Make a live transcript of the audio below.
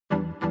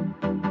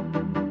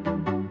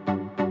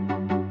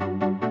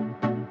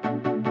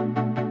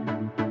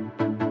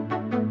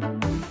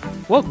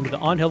Welcome to the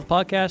On Health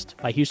Podcast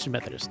by Houston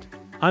Methodist.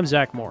 I'm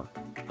Zach Moore.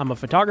 I'm a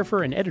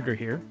photographer and editor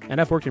here, and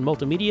I've worked in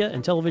multimedia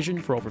and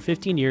television for over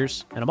 15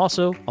 years, and I'm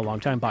also a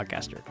longtime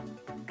podcaster.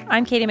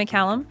 I'm Katie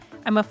McCallum.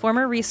 I'm a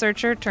former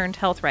researcher turned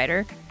health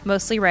writer,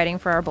 mostly writing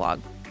for our blog.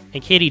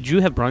 And Katie, did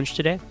you have brunch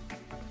today?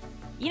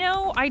 You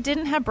know, I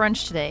didn't have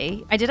brunch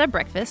today. I did have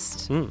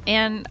breakfast,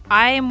 and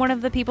I am one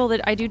of the people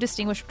that I do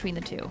distinguish between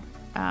the two.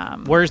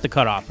 Where's the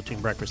cutoff between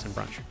breakfast and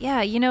brunch?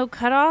 Yeah, you know,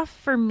 cutoff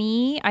for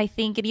me, I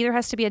think it either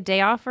has to be a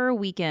day off or a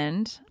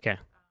weekend. Okay.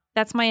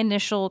 That's my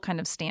initial kind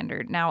of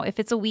standard. Now, if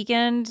it's a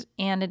weekend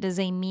and it is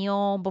a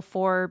meal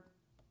before,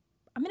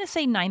 I'm going to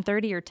say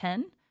 9:30 or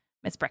 10,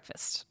 it's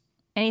breakfast.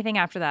 Anything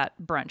after that,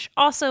 brunch.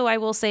 Also, I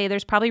will say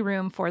there's probably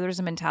room for, there's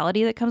a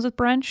mentality that comes with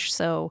brunch.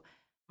 So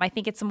I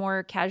think it's a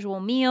more casual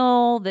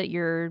meal that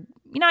you're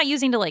not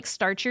using to like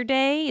start your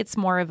day. It's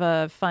more of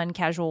a fun,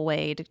 casual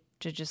way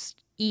to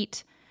just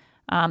eat.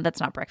 That's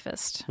not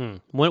breakfast.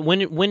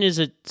 When does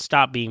it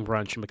stop being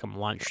brunch and become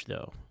lunch,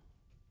 though?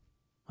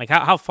 Like,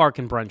 how far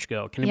can brunch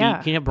go? Can you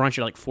have brunch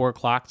at like 4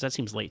 o'clock? 'Cause that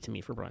seems late to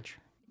me for brunch.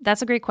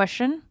 That's a great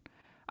question.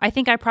 I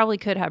think I probably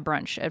could have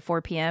brunch at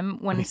 4 p.m.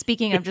 when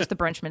speaking of just the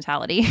brunch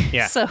mentality.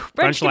 Yeah. So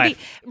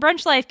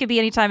brunch life could be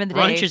any time in the day.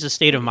 Brunch is a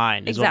state of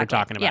mind is what we're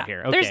talking about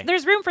here. Okay.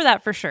 There's room for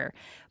that for sure.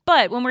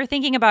 But when we're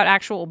thinking about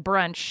actual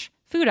brunch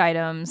food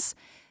items,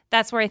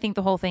 that's where I think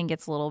the whole thing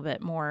gets a little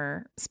bit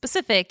more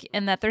specific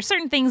in that there's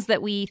certain things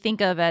that we think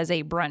of as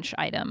a brunch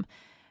item.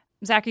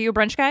 Zach, are you a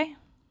brunch guy?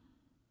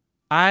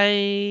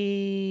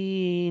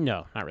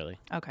 No, not really.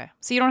 Okay.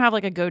 So you don't have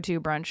like a go-to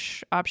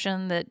brunch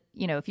option that,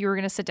 you know, if you were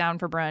going to sit down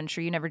for brunch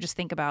or you never just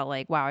think about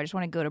like, wow, I just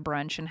want to go to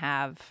brunch and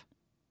have.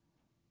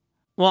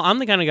 Well, I'm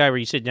the kind of guy where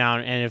you sit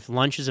down and if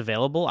lunch is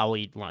available, I will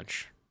eat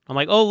lunch. I'm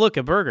like, oh, look,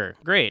 a burger.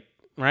 Great.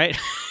 Right?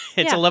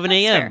 It's 11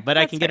 a.m., but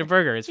I can get a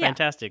burger. It's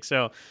fantastic.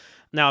 So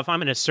now if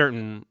I'm in a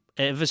certain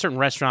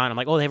restaurant, I'm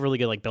like, oh, they have really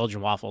good like Belgian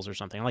waffles or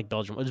something. I like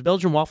Belgian. Does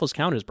Belgian waffles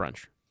count as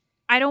brunch?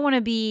 I don't want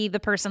to be the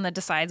person that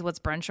decides what's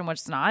brunch and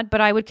what's not, but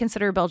I would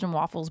consider Belgian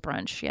waffles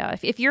brunch. Yeah.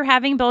 If you're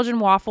having Belgian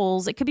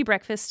waffles, it could be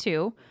breakfast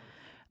too.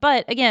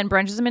 But again,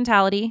 brunch is a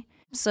mentality.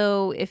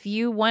 So if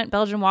you want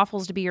Belgian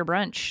waffles to be your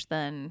brunch,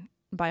 then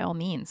by all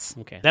means.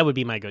 Okay. That would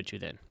be my go-to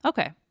then.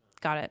 Okay.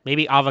 Got it.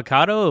 Maybe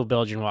avocado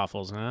Belgian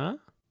waffles, huh?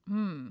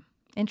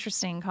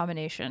 Interesting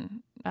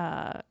combination.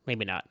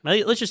 Maybe not.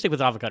 Let's just stick with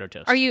avocado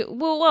toast. Are you,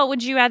 well,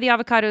 would you add the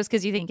avocados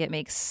because you think it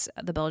makes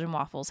the Belgian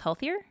waffles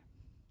healthier?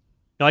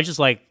 No, I just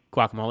like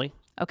guacamole.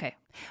 Okay.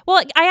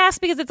 Well, I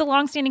asked because it's a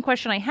longstanding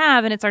question I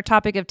have, and it's our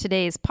topic of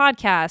today's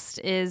podcast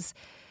is,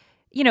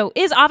 you know,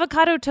 is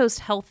avocado toast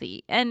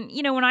healthy? And,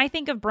 you know, when I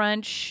think of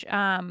brunch,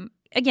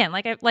 again,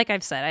 like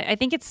I've said, I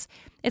think it's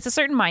a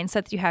certain mindset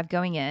that you have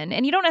going in,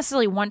 and you don't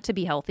necessarily want to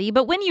be healthy,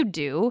 but when you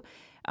do,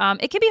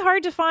 it can be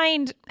hard to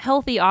find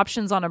healthy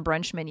options on a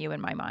brunch menu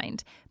in my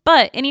mind.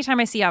 But anytime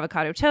I see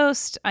avocado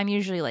toast, I'm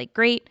usually like,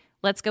 great,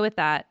 let's go with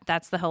that.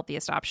 That's the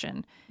healthiest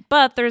option.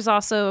 But there's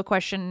also a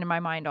question in my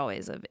mind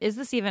always of, is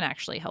this even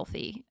actually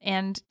healthy?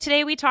 And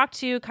today we talked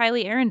to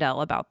Kylie Arundel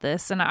about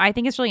this, and I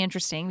think it's really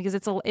interesting because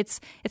it's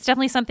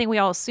definitely something we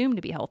all assume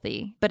to be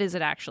healthy, but is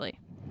it actually?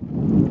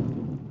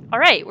 All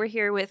right, we're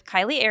here with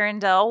Kylie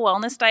Arundel,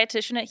 wellness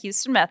dietitian at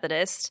Houston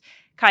Methodist.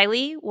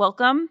 Kylie,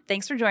 welcome.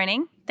 Thanks for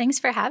joining. Thanks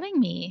for having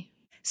me.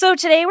 So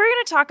today we're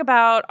going to talk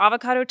about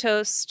avocado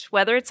toast,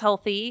 whether it's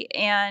healthy,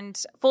 and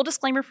full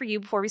disclaimer for you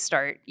before we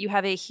start, you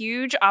have a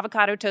huge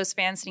avocado toast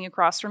fan sitting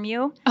across from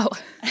you. Oh.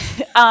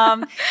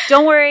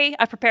 Don't worry,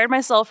 I prepared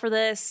myself for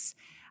this.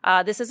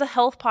 This is a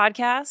health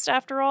podcast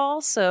after all,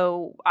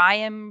 so I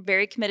am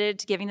very committed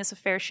to giving this a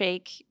fair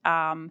shake.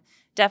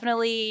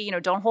 Definitely,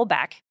 don't hold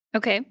back.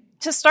 Okay.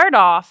 To start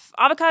off,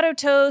 avocado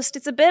toast,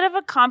 it's a bit of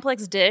a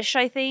complex dish,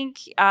 I think.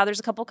 There's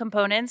a couple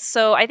components.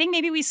 So I think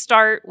maybe we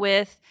start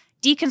with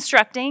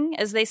deconstructing,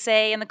 as they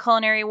say in the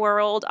culinary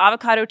world,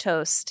 avocado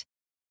toast.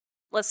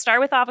 Let's start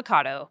with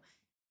avocado.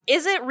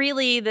 Is it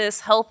really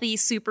this healthy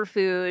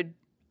superfood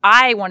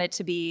I want it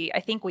to be? I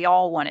think we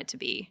all want it to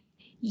be.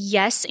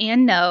 Yes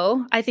and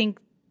no. I think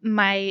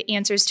my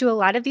answers to a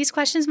lot of these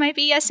questions might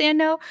be yes and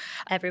no.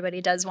 Everybody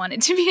does want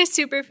it to be a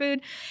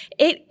superfood.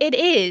 It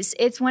is.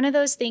 It's one of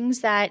those things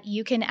that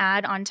you can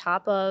add on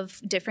top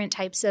of different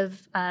types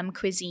of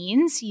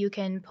cuisines. You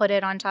can put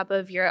it on top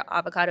of your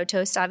avocado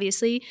toast,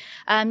 obviously.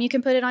 You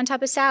can put it on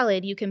top of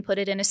salad. You can put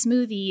it in a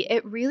smoothie.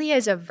 It really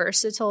is a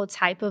versatile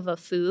type of a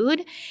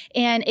food,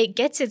 and it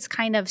gets its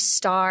kind of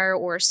star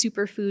or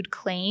superfood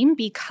claim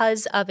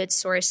because of its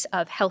source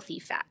of healthy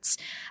fats,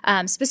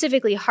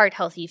 specifically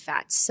heart-healthy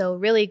fats. So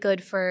really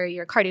good for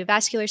your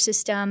cardiovascular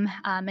system,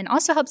 and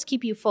also helps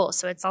keep you full.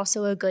 So it's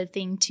also a good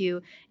thing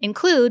to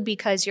include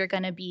because you're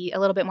going to be a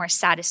little bit more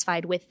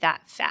satisfied with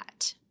that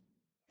fat.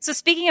 So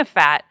speaking of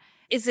fat,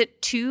 is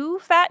it too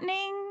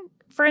fattening,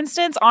 for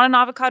instance, on an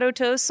avocado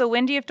toast? So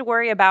when do you have to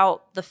worry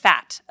about the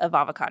fat of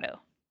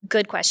avocado?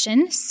 Good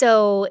question.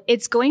 So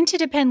it's going to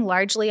depend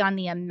largely on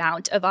the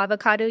amount of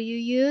avocado you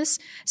use.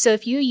 So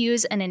if you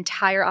use an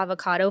entire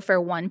avocado for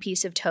one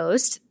piece of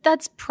toast,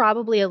 that's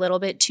probably a little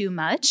bit too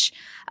much.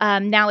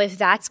 Now, if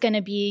that's going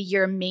to be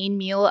your main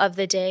meal of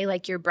the day,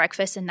 like your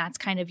breakfast, and that's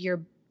kind of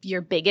your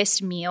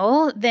biggest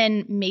meal,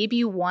 then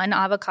maybe one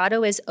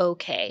avocado is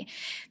okay.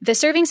 The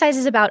serving size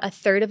is about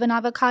 1/3 of an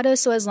avocado.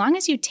 So as long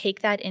as you take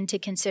that into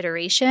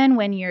consideration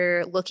when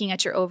you're looking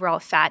at your overall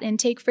fat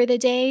intake for the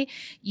day,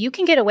 you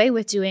can get away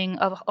with doing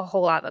a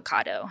whole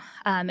avocado.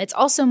 It's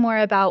also more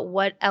about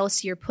what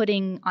else you're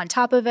putting on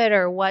top of it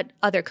or what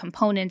other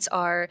components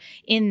are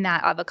in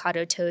that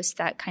avocado toast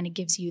that kind of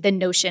gives you the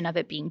notion of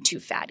it being too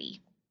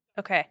fatty.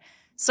 Okay.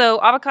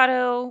 So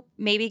avocado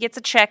maybe gets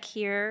a check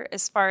here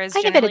as far as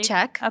I give it a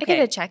check. Okay. I give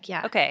it a check,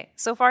 yeah. Okay.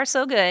 So far,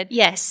 so good.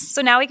 Yes.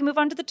 So now we can move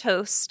on to the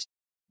toast.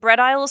 Bread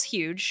aisle is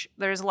huge.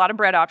 There's a lot of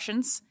bread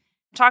options.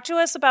 Talk to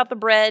us about the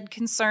bread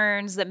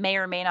concerns that may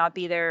or may not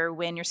be there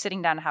when you're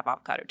sitting down to have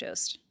avocado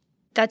toast.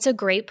 That's a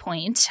great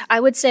point. I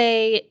would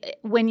say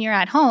when you're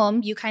at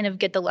home, you kind of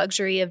get the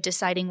luxury of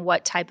deciding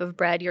what type of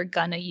bread you're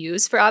going to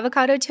use for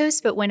avocado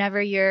toast. But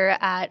whenever you're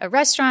at a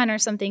restaurant or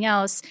something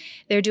else,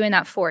 they're doing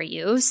that for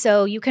you.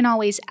 So you can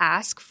always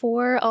ask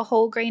for a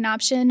whole grain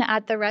option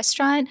at the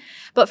restaurant.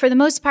 But for the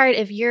most part,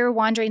 if you're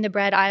wandering the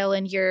bread aisle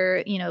and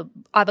your,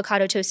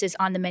 avocado toast is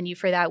on the menu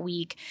for that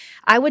week,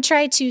 I would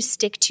try to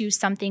stick to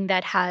something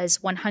that has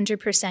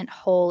 100%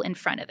 whole in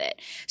front of it.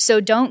 So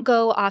don't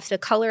go off the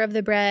color of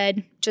the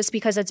bread. Just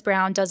because it's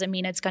brown doesn't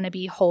mean it's going to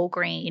be whole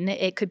grain.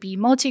 It could be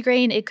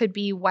multigrain. It could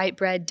be white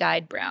bread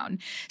dyed brown.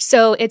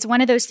 So it's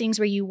one of those things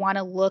where you want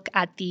to look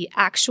at the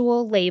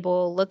actual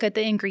label, look at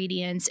the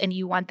ingredients, and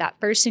you want that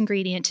first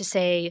ingredient to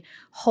say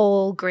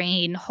whole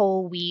grain,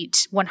 whole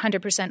wheat,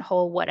 100%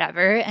 whole,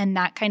 whatever. And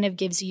that kind of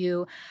gives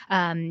you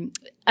an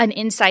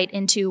insight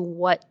into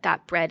what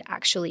that bread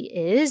actually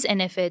is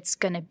and if it's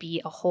going to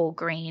be a whole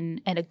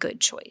grain and a good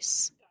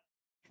choice.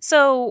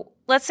 So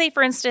let's say,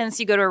 for instance,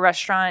 you go to a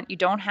restaurant, you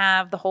don't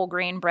have the whole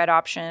grain bread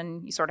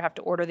option. You sort of have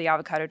to order the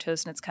avocado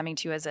toast and it's coming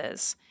to you as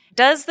is.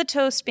 Does the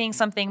toast being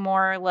something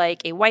more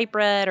like a white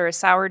bread or a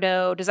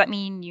sourdough, does that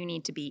mean you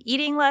need to be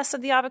eating less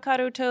of the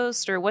avocado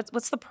toast? Or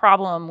what's the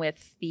problem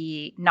with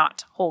the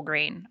not whole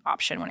grain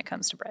option when it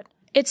comes to bread?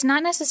 It's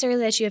not necessarily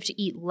that you have to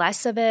eat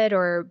less of it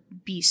or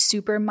be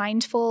super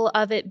mindful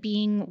of it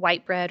being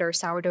white bread or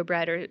sourdough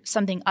bread or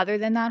something other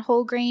than that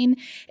whole grain.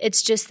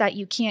 It's just that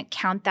you can't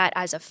count that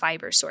as a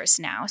fiber source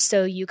now.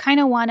 So you kind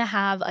of want to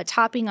have a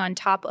topping on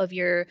top of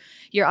your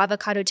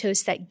avocado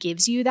toast that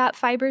gives you that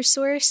fiber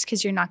source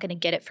because you're not going to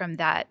get it from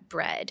that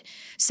bread.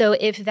 So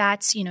if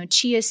that's,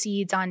 chia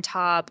seeds on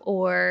top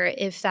or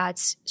if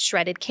that's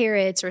shredded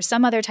carrots or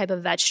some other type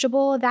of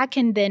vegetable, that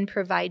can then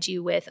provide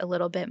you with a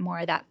little bit more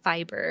of that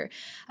fiber.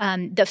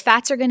 The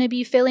fats are going to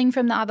be filling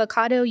from the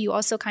avocado. You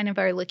also kind of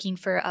are looking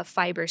for a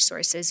fiber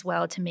source as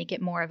well to make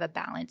it more of a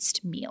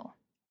balanced meal.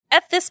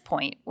 At this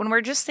point, when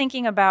we're just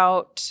thinking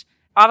about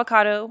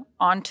avocado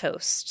on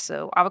toast,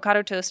 so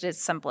avocado toast at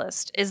its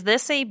simplest, is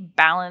this a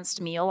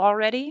balanced meal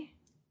already?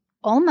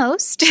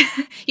 Almost.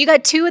 You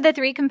got 2 of the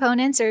 3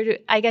 components, or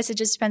I guess it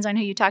just depends on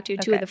who you talk to,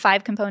 2 of the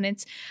 5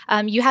 components.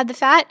 You have the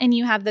fat and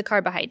you have the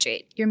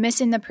carbohydrate. You're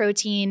missing the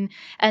protein.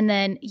 And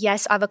then,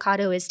 yes,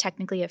 avocado is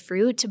technically a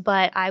fruit,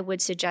 but I would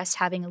suggest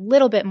having a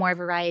little bit more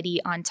variety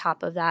on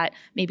top of that,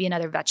 maybe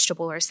another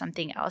vegetable or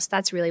something else.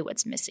 That's really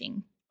what's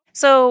missing.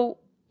 So,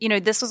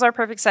 this was our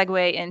perfect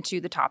segue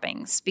into the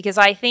toppings because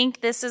I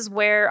think this is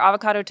where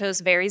avocado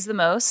toast varies the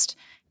most.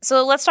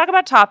 So let's talk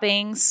about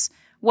toppings.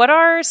 What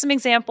are some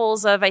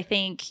examples of, I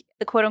think,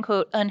 the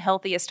quote-unquote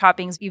unhealthiest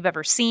toppings you've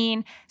ever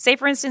seen? Say,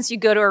 for instance, you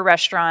go to a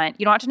restaurant.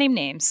 You don't have to name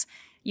names.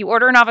 You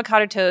order an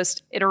avocado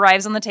toast. It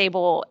arrives on the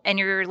table, and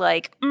you're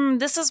like,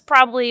 this is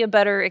probably a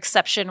better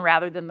exception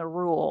rather than the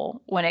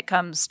rule when it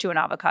comes to an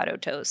avocado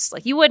toast.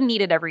 Like, you wouldn't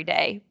eat it every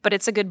day, but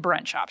it's a good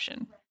brunch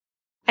option.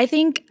 I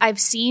think I've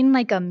seen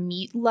like a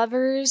meat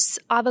lover's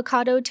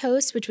avocado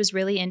toast, which was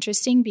really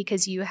interesting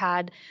because you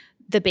had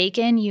the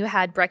bacon, you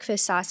had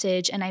breakfast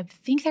sausage, and I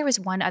think there was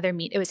one other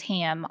meat. It was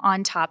ham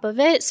on top of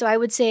it. So I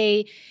would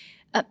say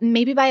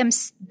maybe by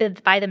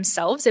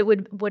themselves it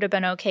would have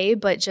been okay,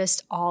 but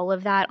just all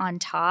of that on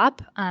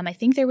top. I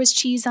think there was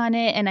cheese on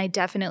it, and I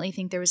definitely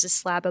think there was a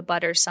slab of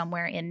butter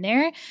somewhere in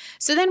there.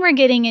 So then we're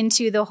getting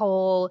into the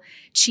whole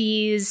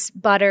cheese,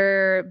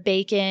 butter,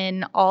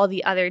 bacon, all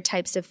the other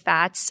types of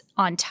fats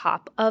on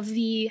top of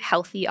the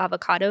healthy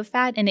avocado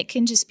fat, and it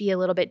can just be a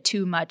little bit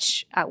too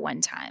much at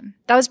one time.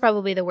 That was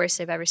probably the worst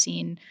I've ever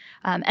seen.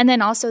 And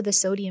then also the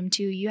sodium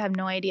too. You have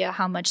no idea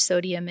how much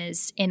sodium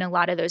is in a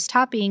lot of those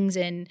toppings,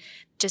 and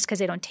just because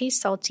they don't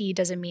taste salty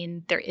doesn't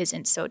mean there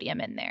isn't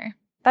sodium in there.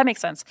 That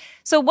makes sense.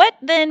 So what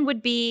then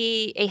would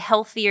be a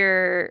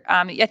healthier,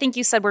 I think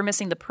you said we're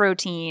missing the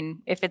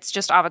protein if it's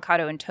just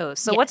avocado and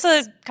toast. So Yes. What's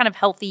a kind of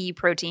healthy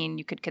protein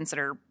you could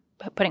consider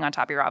putting on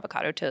top of your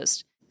avocado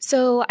toast?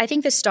 So I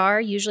think the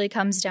star usually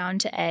comes down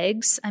to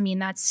eggs. I mean,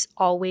 that's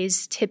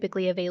always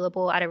typically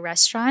available at a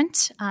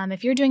restaurant.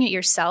 If you're doing it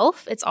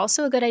yourself, it's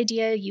also a good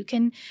idea. You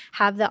can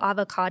have the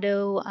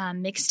avocado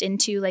mixed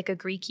into like a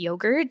Greek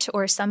yogurt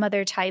or some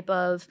other type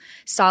of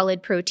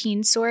solid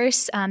protein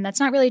source.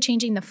 That's not really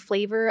changing the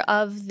flavor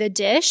of the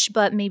dish,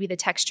 but maybe the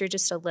texture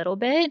just a little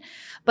bit.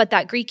 But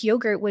that Greek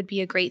yogurt would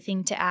be a great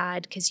thing to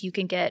add because you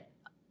can get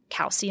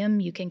calcium,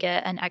 you can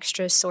get an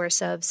extra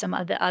source of some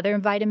of the other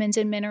vitamins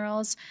and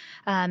minerals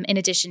in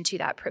addition to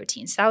that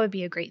protein. So that would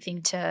be a great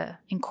thing to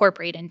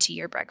incorporate into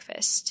your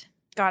breakfast.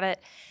 Got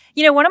it.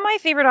 You know, one of my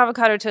favorite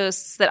avocado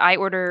toasts that I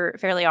order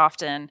fairly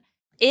often,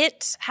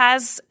 it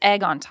has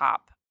egg on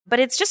top, but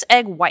it's just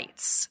egg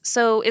whites.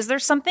 So is there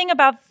something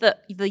about the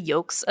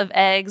yolks of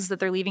eggs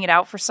that they're leaving it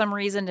out for some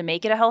reason to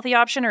make it a healthy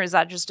option, or is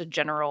that just a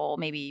general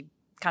maybe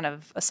kind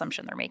of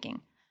assumption they're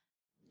making?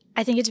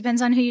 I think it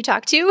depends on who you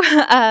talk to.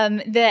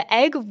 The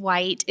egg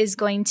white is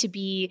going to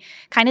be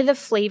kind of the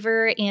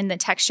flavor and the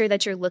texture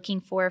that you're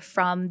looking for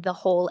from the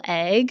whole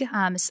egg.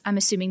 I'm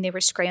assuming they were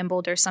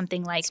scrambled or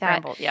something like that.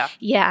 Scrambled, yeah.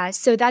 Yeah,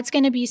 so that's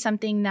going to be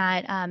something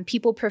that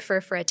people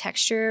prefer for a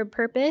texture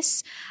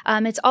purpose.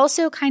 It's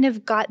also kind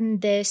of gotten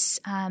this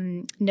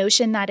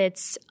notion that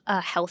it's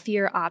a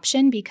healthier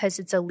option because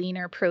it's a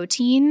leaner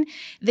protein.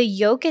 The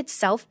yolk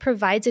itself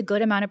provides a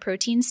good amount of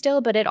protein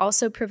still, but it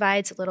also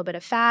provides a little bit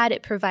of fat.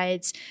 It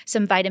provides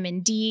some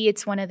vitamin D.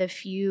 It's one of the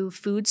few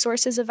food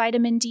sources of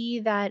vitamin D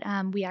that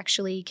we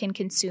actually can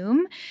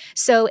consume.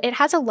 So it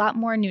has a lot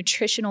more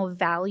nutritional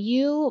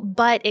value,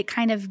 but it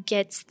kind of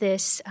gets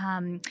this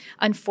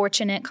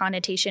unfortunate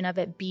connotation of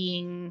it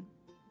being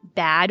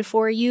bad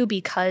for you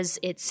because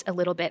it's a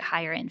little bit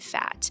higher in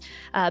fat.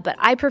 But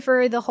I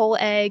prefer the whole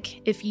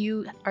egg. If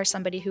you are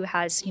somebody who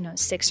has,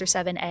 6 or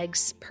 7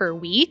 eggs per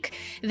week,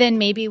 then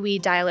maybe we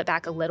dial it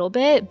back a little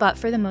bit. But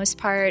for the most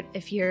part,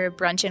 if you're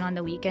brunching on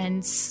the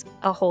weekends,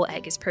 a whole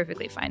egg is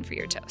perfectly fine for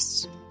your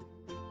toast.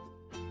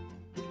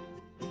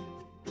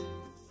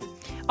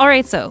 All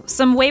right, so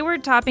some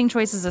wayward topping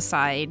choices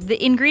aside,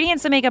 the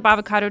ingredients that make up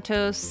avocado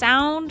toast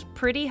sound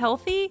pretty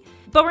healthy,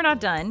 but we're not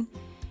done.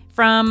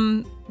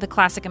 From the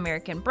classic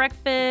American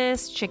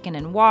breakfast, chicken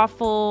and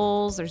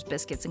waffles, there's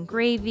biscuits and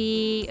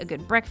gravy, a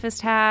good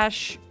breakfast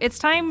hash. It's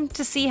time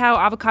to see how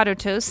avocado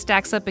toast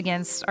stacks up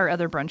against our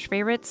other brunch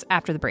favorites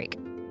after the break.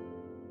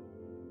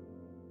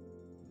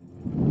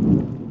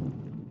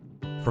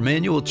 From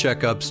annual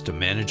checkups to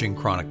managing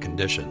chronic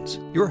conditions,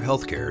 your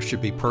healthcare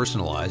should be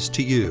personalized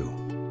to you.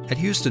 At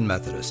Houston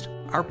Methodist,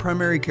 our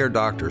primary care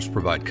doctors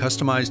provide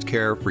customized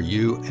care for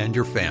you and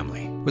your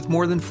family, with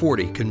more than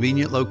 40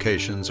 convenient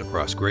locations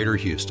across Greater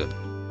Houston.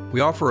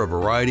 We offer a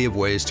variety of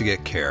ways to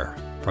get care,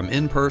 from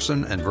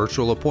in-person and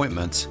virtual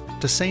appointments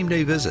to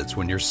same-day visits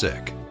when you're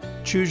sick.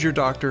 Choose your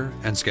doctor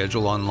and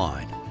schedule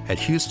online at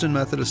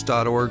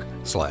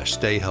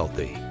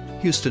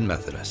houstonmethodist.org/stayhealthy. Houston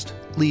Methodist,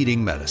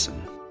 leading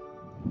medicine.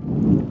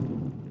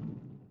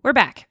 We're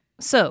back.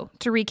 So,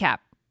 to recap,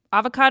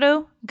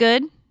 avocado,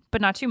 good, but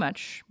not too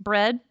much.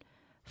 Bread,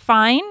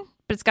 fine,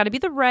 but it's got to be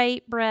the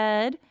right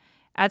bread.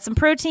 Add some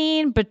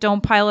protein, but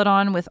don't pile it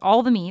on with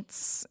all the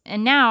meats.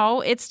 And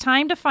now it's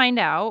time to find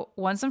out,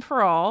 once and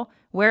for all,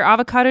 where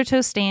avocado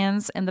toast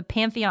stands in the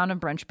pantheon of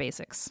brunch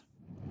basics.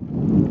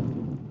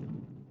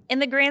 In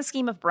the grand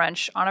scheme of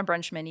brunch, on a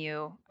brunch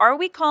menu, are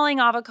we calling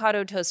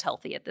avocado toast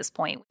healthy at this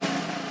point?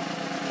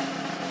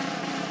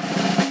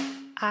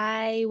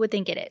 I would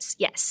think it is,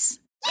 yes.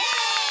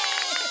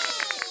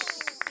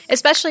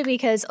 Especially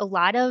because a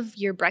lot of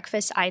your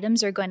breakfast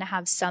items are going to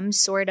have some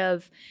sort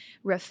of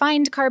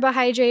refined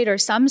carbohydrate or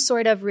some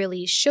sort of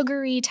really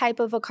sugary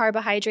type of a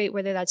carbohydrate,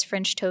 whether that's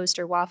French toast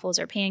or waffles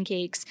or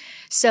pancakes.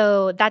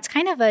 So that's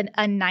kind of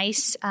a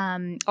nice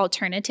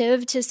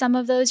alternative to some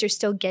of those. You're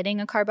still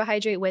getting a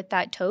carbohydrate with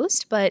that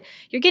toast, but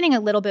you're getting a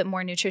little bit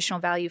more nutritional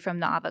value from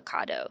the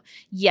avocado.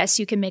 Yes,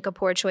 you can make a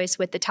poor choice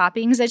with the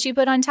toppings that you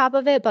put on top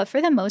of it, but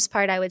for the most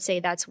part, I would say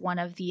that's one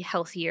of the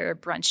healthier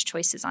brunch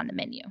choices on the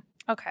menu.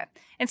 Okay.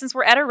 And since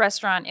we're at a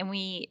restaurant and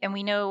we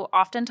know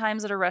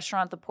oftentimes at a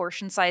restaurant the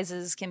portion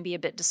sizes can be a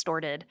bit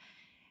distorted,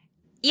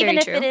 even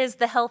if it is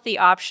the healthy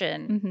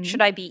option,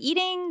 should I be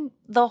eating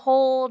the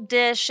whole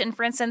dish? And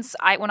for instance,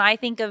 when I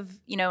think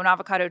of, an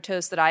avocado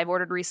toast that I've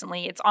ordered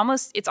recently, it's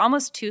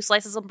almost 2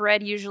 slices of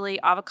bread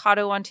usually,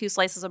 avocado on 2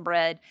 slices of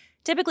bread,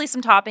 typically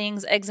some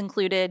toppings, eggs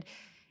included.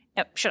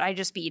 Should I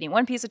just be eating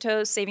one piece of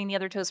toast, saving the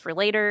other toast for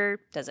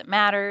later? Does it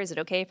matter? Is it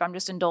okay if I'm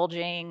just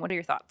indulging? What are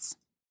your thoughts?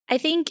 I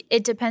think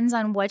it depends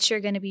on what you're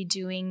going to be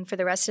doing for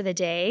the rest of the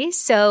day.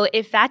 So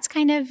if that's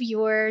kind of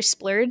your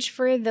splurge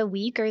for the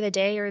week or the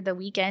day or the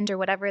weekend or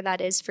whatever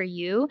that is for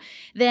you,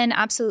 then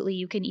absolutely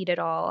you can eat it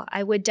all.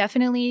 I would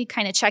definitely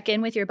kind of check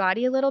in with your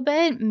body a little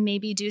bit,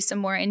 maybe do some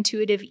more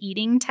intuitive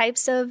eating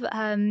types of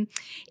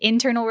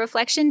internal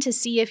reflection to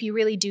see if you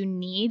really do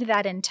need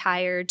that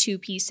entire 2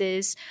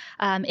 pieces.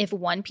 If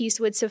 1 piece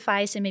would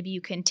suffice and maybe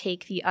you can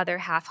take the other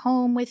half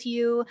home with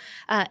you.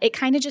 It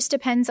kind of just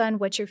depends on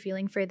what you're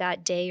feeling for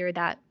that day or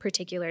that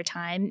particular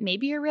time.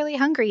 Maybe you're really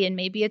hungry and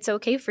maybe it's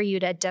okay for you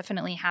to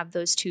definitely have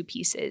those 2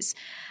 pieces.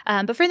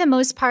 But for the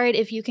most part,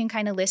 if you can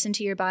kind of listen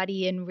to your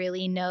body and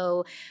really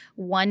know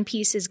 1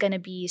 piece is going to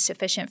be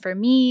sufficient for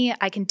me,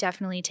 I can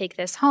definitely take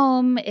this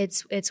home.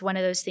 It's one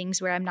of those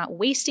things where I'm not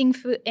wasting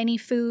any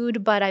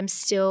food, but I'm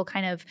still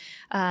kind of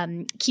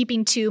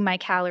keeping to my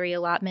calorie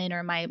allotment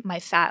or my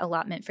fat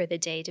allotment for the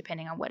day,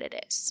 depending on what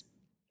it is.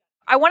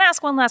 I want to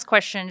ask one last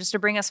question just to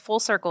bring us full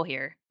circle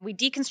here. We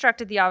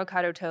deconstructed the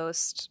avocado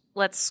toast.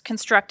 Let's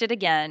construct it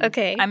again.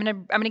 Okay. I'm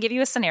gonna give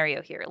you a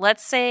scenario here.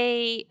 Let's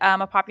say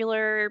a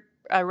popular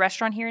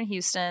restaurant here in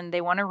Houston,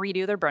 they want to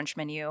redo their brunch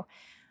menu.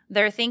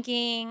 They're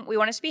thinking, we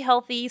want it to be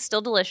healthy,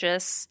 still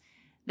delicious.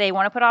 They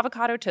want to put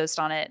avocado toast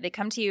on it. They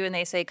come to you and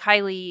they say,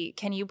 Kylie,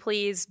 can you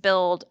please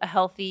build a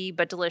healthy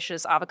but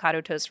delicious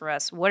avocado toast for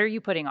us? What are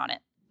you putting on it?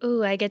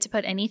 Ooh, I get to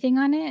put anything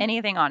on it?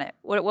 Anything on it.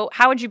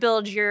 How would you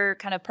build your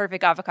kind of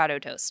perfect avocado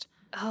toast?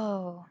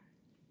 Oh,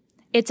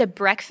 it's a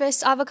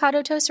breakfast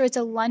avocado toast or it's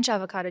a lunch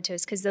avocado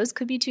toast? Because those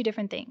could be 2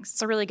 different things.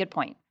 It's a really good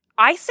point.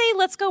 I say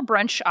let's go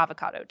brunch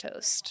avocado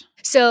toast.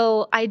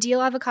 So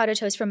ideal avocado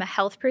toast from a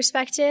health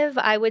perspective,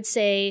 I would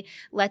say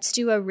let's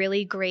do a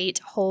really great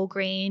whole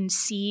grain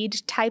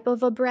seed type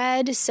of a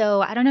bread.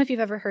 So I don't know if you've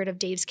ever heard of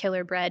Dave's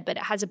Killer Bread, but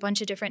it has a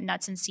bunch of different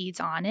nuts and seeds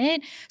on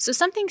it. So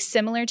something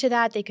similar to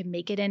that, they could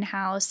make it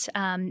in-house,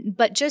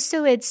 but just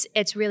so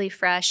it's really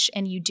fresh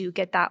and you do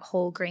get that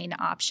whole grain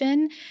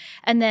option.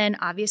 And then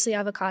obviously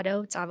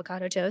avocado, it's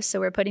avocado toast. So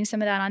we're putting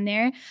some of that on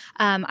there.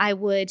 I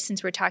would,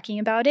 since we're talking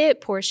about it,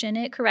 portion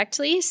it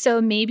correctly.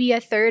 So maybe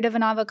 1/3 of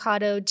an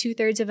avocado,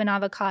 2/3 of an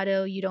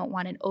avocado. You don't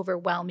want an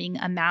overwhelming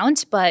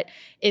amount, but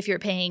if you're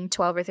paying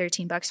 $12 or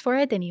 $13 for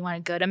it, then you want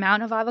a good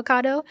amount of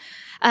avocado.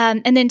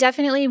 And then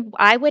definitely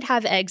I would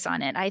have eggs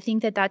on it. I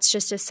think that that's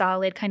just a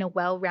solid kind of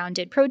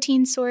well-rounded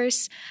protein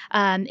source.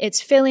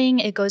 It's filling.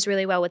 It goes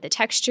really well with the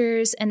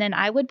textures. And then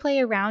I would play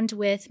around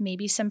with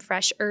maybe some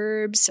fresh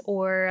herbs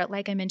or,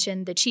 like I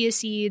mentioned, the chia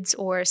seeds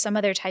or some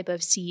other type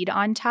of seed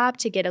on top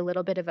to get a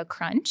little bit of a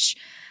crunch.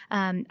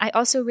 I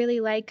also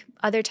really like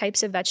other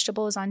types of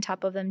vegetables on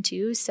top of them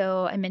too.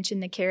 So I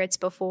mentioned the carrots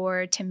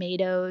before,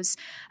 tomatoes,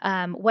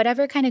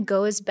 whatever kind of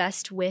goes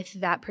best with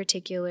that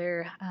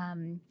particular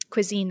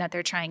cuisine that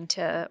they're trying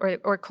to,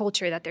 or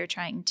culture that they're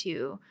trying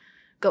to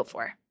go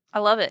for. I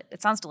love it.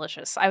 It sounds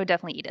delicious. I would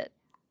definitely eat it.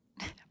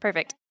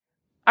 Perfect.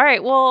 All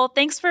right. Well,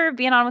 thanks for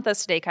being on with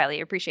us today,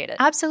 Kylie. Appreciate it.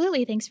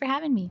 Absolutely. Thanks for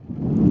having me.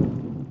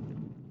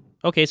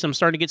 Okay, so I'm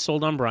starting to get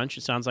sold on brunch.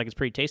 It sounds like it's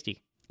pretty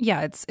tasty.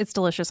 Yeah, it's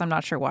delicious. I'm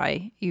not sure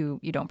why you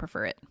don't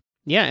prefer it.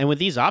 Yeah, and with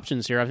these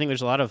options here, I think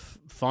there's a lot of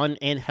fun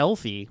and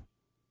healthy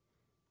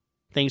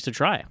things to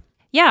try.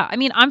 Yeah, I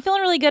mean, I'm feeling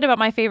really good about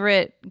my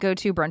favorite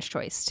go-to brunch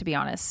choice, to be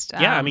honest.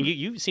 Yeah, I mean,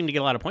 you seem to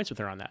get a lot of points with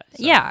her on that.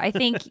 So. Yeah, I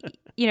think,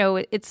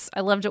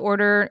 I love to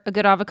order a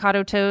good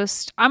avocado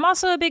toast. I'm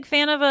also a big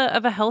fan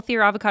of a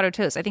healthier avocado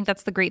toast. I think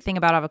that's the great thing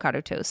about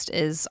avocado toast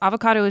is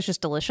avocado is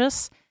just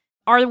delicious.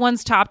 Are the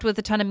ones topped with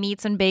a ton of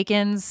meats and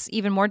bacons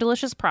even more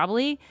delicious?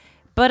 Probably.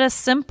 But a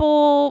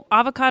simple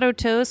avocado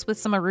toast with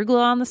some arugula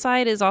on the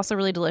side is also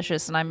really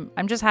delicious. And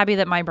I'm just happy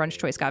that my brunch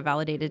choice got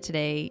validated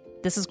today.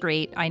 This is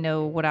great. I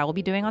know what I will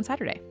be doing on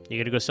Saturday. You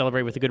got to go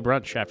celebrate with a good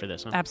brunch after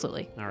this, huh?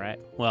 Absolutely. All right.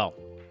 Well,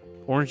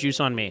 orange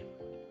juice on me.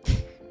 All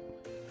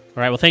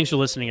right. Well, thanks for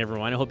listening,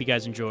 everyone. I hope you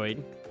guys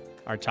enjoyed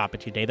our topic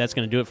today. That's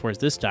going to do it for us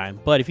this time.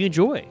 But if you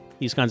enjoy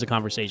these kinds of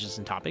conversations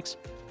and topics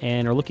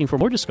and are looking for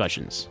more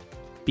discussions,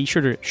 be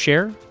sure to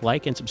share,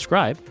 like, and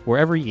subscribe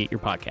wherever you get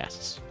your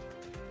podcasts.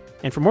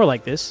 And for more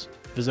like this,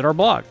 visit our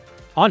blog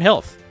on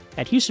health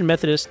at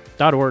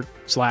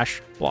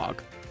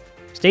houstonmethodist.org/blog.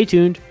 Stay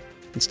tuned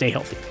and stay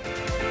healthy.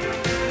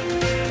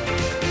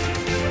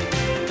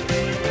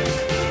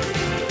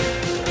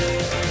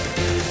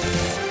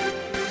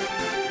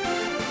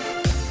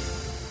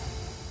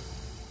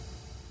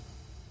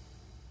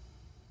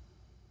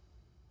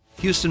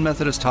 Houston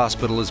Methodist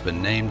Hospital has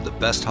been named the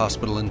best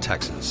hospital in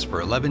Texas for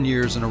 11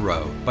 years in a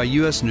row by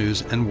U.S.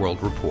 News &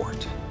 World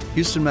Report.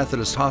 Houston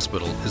Methodist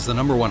Hospital is the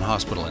 #1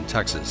 hospital in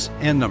Texas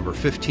and number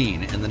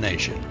 15 in the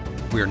nation.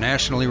 We are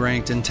nationally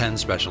ranked in 10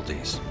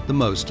 specialties, the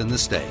most in the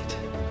state.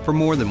 For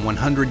more than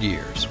 100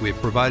 years, we have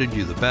provided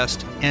you the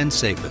best and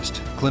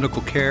safest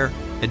clinical care,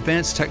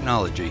 advanced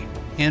technology,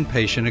 and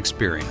patient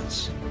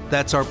experience.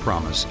 That's our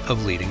promise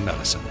of leading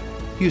medicine.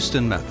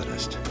 Houston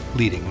Methodist,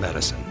 leading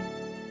medicine.